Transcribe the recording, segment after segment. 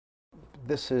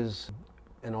This is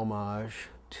an homage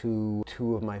to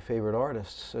two of my favorite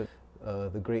artists,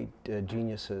 the great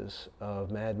geniuses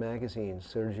of Mad magazine,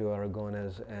 Sergio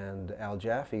Aragonés and Al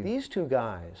Jaffe. These two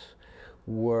guys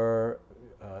were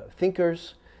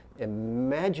thinkers,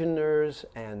 imaginers,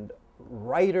 and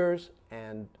writers,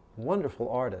 and wonderful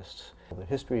artists. The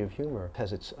history of humor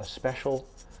has a special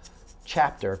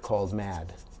chapter called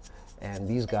Mad, and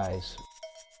these guys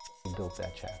built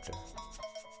that chapter.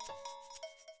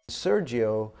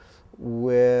 Sergio,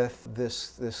 with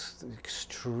this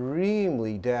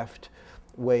extremely deft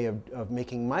way of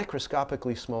making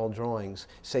microscopically small drawings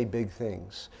say big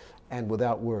things, and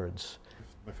without words.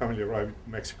 My family arrived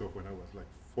in Mexico when I was like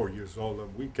 4 years old,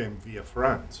 and we came via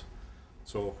France.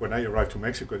 So when I arrived to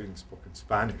Mexico, I didn't speak in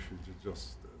Spanish, it was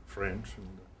just French, and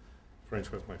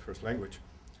French was my first language.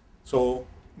 So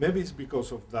maybe it's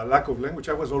because of the lack of language.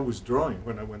 I was always drawing.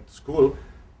 When I went to school,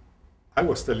 I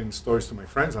was telling stories to my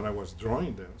friends and I was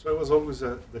drawing them. So I was always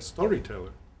the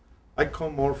storyteller. I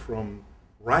come more from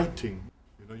writing.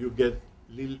 You know, you get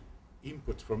little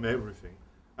inputs from everything.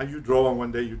 And you draw, and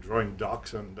one day you're drawing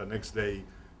ducks, and the next day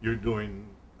you're doing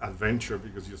adventure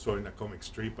because you saw in a comic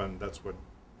strip, and that's what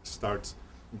starts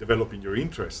developing your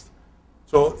interest.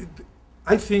 So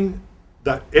I think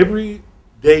that every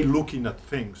day looking at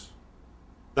things,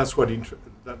 that's what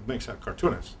that makes a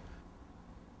cartoonist.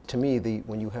 To me,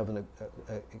 when you have a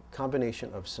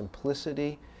combination of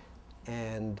simplicity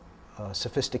and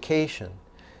sophistication,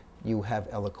 you have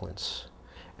eloquence,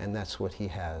 and that's what he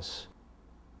has.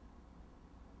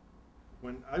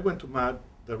 When I went to Mad,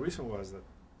 the reason was that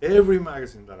every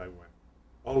magazine that I went,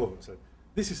 all of them said,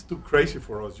 "This is too crazy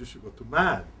for us, you should go to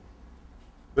Mad."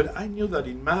 But I knew that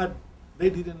in Mad, they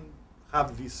didn't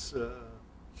have this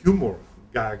humor,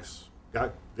 gags.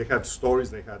 They had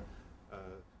stories, they had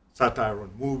satire on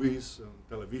movies and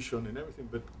television and everything,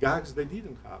 but gags they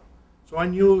didn't have. So I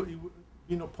knew it would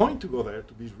be no point to go there,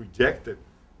 to be rejected,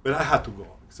 but I had to go,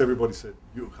 because everybody said,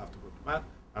 you have to go to Mad.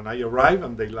 And I arrived,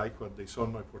 and they liked what they saw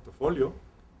in my portfolio,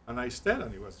 and I stayed,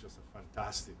 and it was just a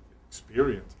fantastic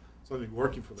experience. Suddenly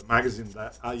working for the magazine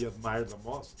that I admired the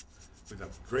most, with the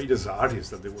greatest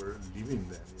artists that they were living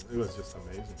there. It was just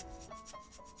amazing.